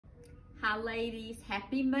Hi ladies,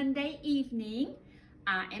 happy Monday evening.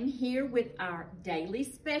 I am here with our daily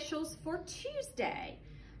specials for Tuesday.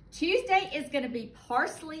 Tuesday is going to be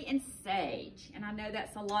parsley and sage, and I know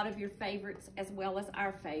that's a lot of your favorites as well as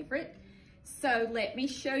our favorite. So let me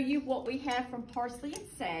show you what we have from parsley and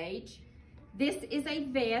sage. This is a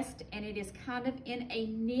vest, and it is kind of in a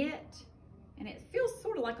knit, and it feels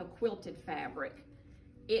sort of like a quilted fabric.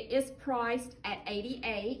 It is priced at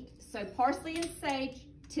 $88, so parsley and sage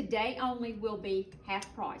today only will be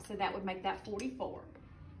half price, so that would make that $44.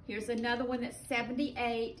 Here's another one that's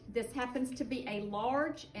 $78. This happens to be a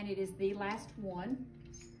large, and it is the last one.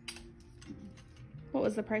 What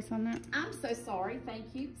was the price on that? I'm so sorry,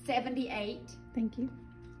 thank you. $78. Thank you.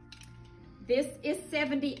 This is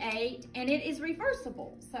 $78, and it is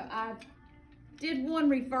reversible. So I did one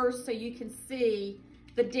reverse so you can see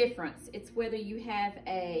the difference. It's whether you have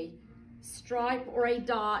a stripe or a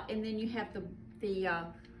dot, and then you have the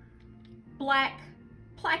black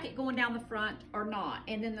placket going down the front or not.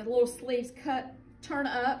 And then the little sleeves turn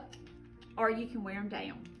up, or you can wear them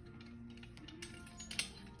down.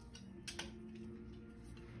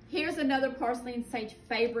 Here's another parsley and sage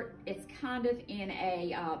favorite. It's kind of in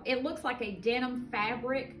a, it looks like a denim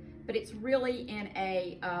fabric, but it's really in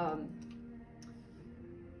a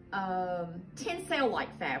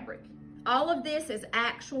tencel-like fabric. All of this is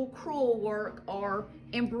actual crewel work or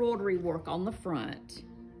embroidery work on the front.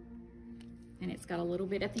 And it's got a little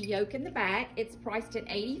bit at the yoke in the back. It's priced at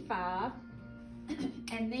 $85.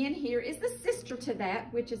 And then here is the sister to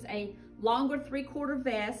that, which is a longer 3/4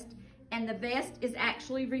 vest. And the vest is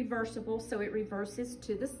actually reversible, so it reverses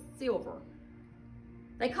to the silver.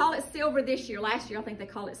 They call it silver this year. Last year, I think they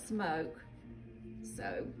called it smoke.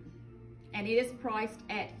 So, and it is priced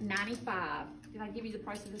at $95. Did I give you the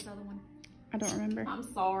price of this other one? I don't remember. I'm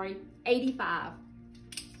sorry, $85.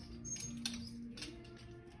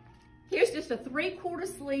 Here's just a 3/4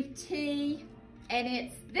 sleeve tee,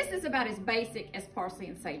 and this is about as basic as parsley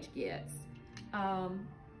and sage gets.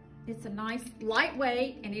 It's a nice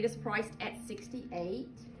lightweight, and it is priced at $68.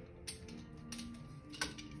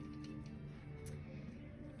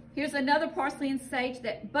 Here's another parsley and sage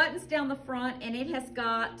that buttons down the front, and it has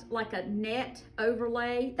got like a net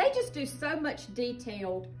overlay. They just do so much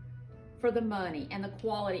detail for the money, and the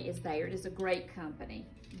quality is there. It is a great company.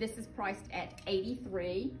 This is priced at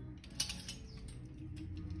 $83.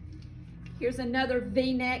 Here's another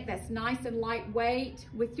V-neck that's nice and lightweight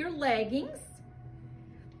with your leggings.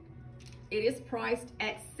 It is priced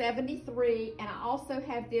at $73, and I also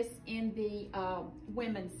have this in the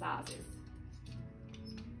women's sizes.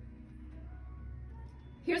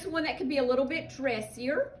 Here's one that can be a little bit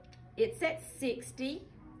dressier. It's at $60,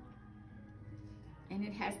 and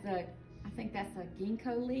it has the, I think that's a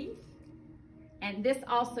ginkgo leaf. And this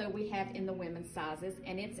also we have in the women's sizes,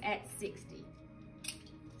 and it's at $60.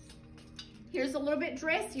 Here's a little bit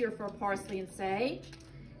dressier for parsley and sage.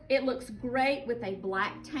 It looks great with a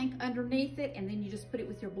black tank underneath it, and then you just put it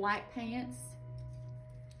with your black pants.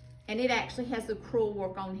 And it actually has the crewel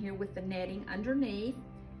work on here with the netting underneath,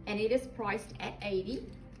 and it is priced at $80.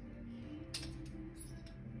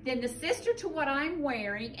 Then the sister to what I'm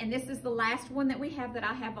wearing, and this is the last one that we have that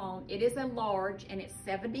I have on, it is a large, and it's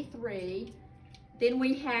 $73. Then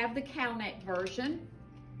we have the cow neck version,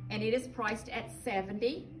 and it is priced at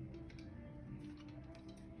 $70.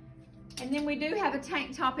 And then we do have a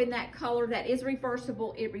tank top in that color that is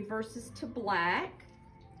reversible. It reverses to black,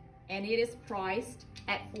 and it is priced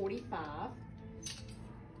at $45.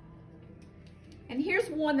 And here's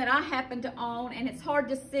one that I happen to own, and it's hard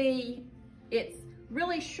to see. It's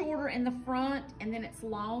really shorter in the front, and then it's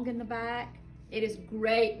long in the back. It is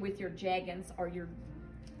great with your jeggings or your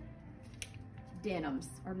denims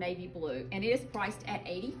or navy blue, and it is priced at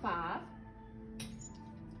 $85.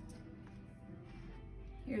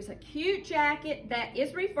 Here's a cute jacket that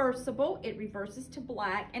is reversible. It reverses to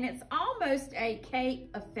black, and it's almost a cape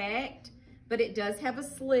effect, but it does have a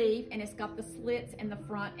sleeve, and it's got the slits in the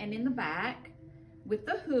front and in the back with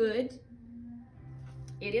the hood.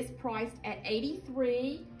 It is priced at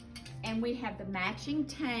 $83, and we have the matching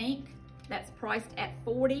tank that's priced at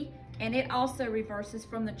 $40, and it also reverses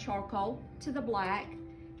from the charcoal to the black.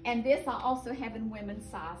 And this I also have in women's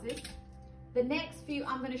sizes. The next few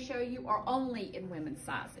I'm going to show you are only in women's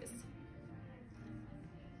sizes.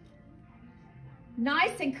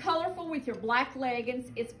 Nice and colorful with your black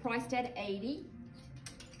leggings. It's priced at $80.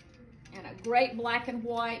 And a great black and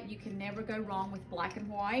white. You can never go wrong with black and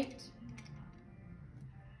white.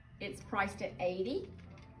 It's priced at $80.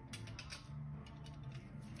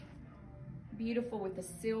 Beautiful with the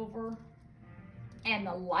silver and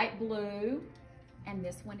the light blue. And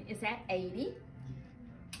this one is at $80.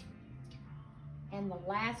 And the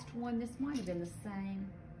last one, this might have been the same.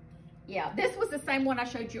 Yeah, this was the same one I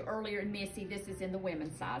showed you earlier in Missy. This is in the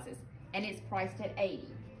women's sizes, and it's priced at $80.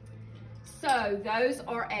 So those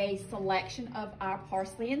are a selection of our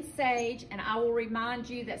parsley and sage, and I will remind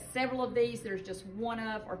you that several of these there's just one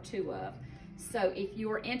of or two of. So if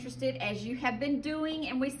you are interested, as you have been doing,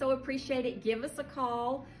 and we so appreciate it, give us a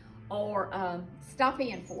call or stop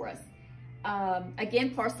in for us.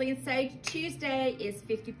 Again, parsley and sage Tuesday is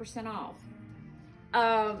 50% off.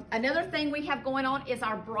 Another thing we have going on is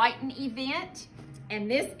our Brighton event, and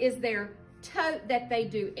this is their tote that they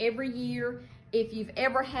do every year. If you've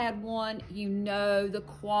ever had one, you know the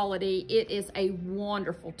quality. It is a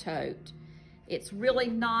wonderful tote. It's really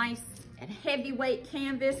nice and heavyweight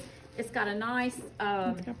canvas. It's got a nice it's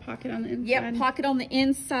got a pocket on the inside. Yep, pocket on the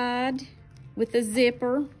inside with a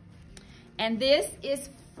zipper. And this is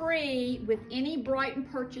free with any Brighton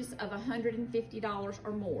purchase of $150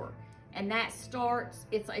 or more. And that starts,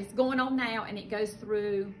 it's going on now, and it goes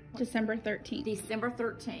through December 13th. December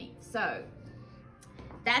 13th. So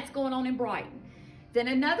that's going on in Brighton. Then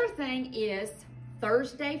another thing is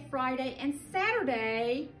Thursday, Friday, and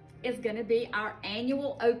Saturday is going to be our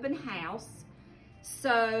annual open house.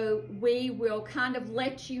 So we will kind of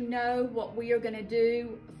let you know what we are going to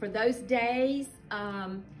do for those days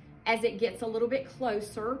as it gets a little bit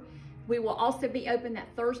closer. We will also be open that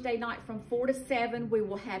Thursday night from 4 to 7. We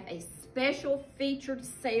will have a special featured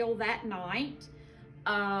sale that night.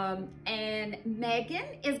 And Megan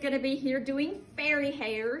is going to be here doing fairy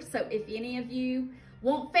hair. So if any of you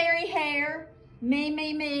want fairy hair,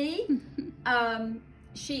 me,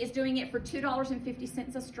 she is doing it for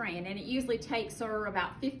 $2.50 a strand, and it usually takes her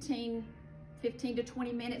about 15 to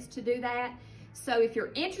 20 minutes to do that. So if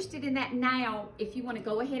you're interested in that now, if you want to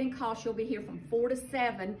go ahead and call, she'll be here from 4 to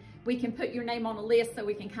 7. We can put your name on a list so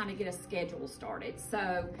we can kind of get a schedule started.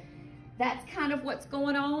 So that's kind of what's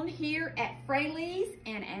going on here at Fraley's,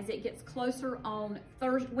 and as it gets closer on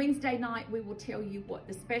Wednesday night, we will tell you what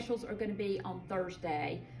the specials are going to be on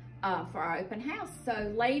Thursday for our open house.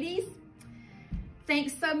 So ladies,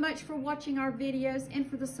 thanks so much for watching our videos and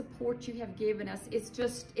for the support you have given us. It's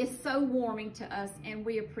so warming to us, and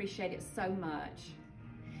we appreciate it so much.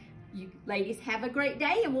 You ladies have a great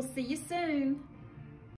day, and we'll see you soon.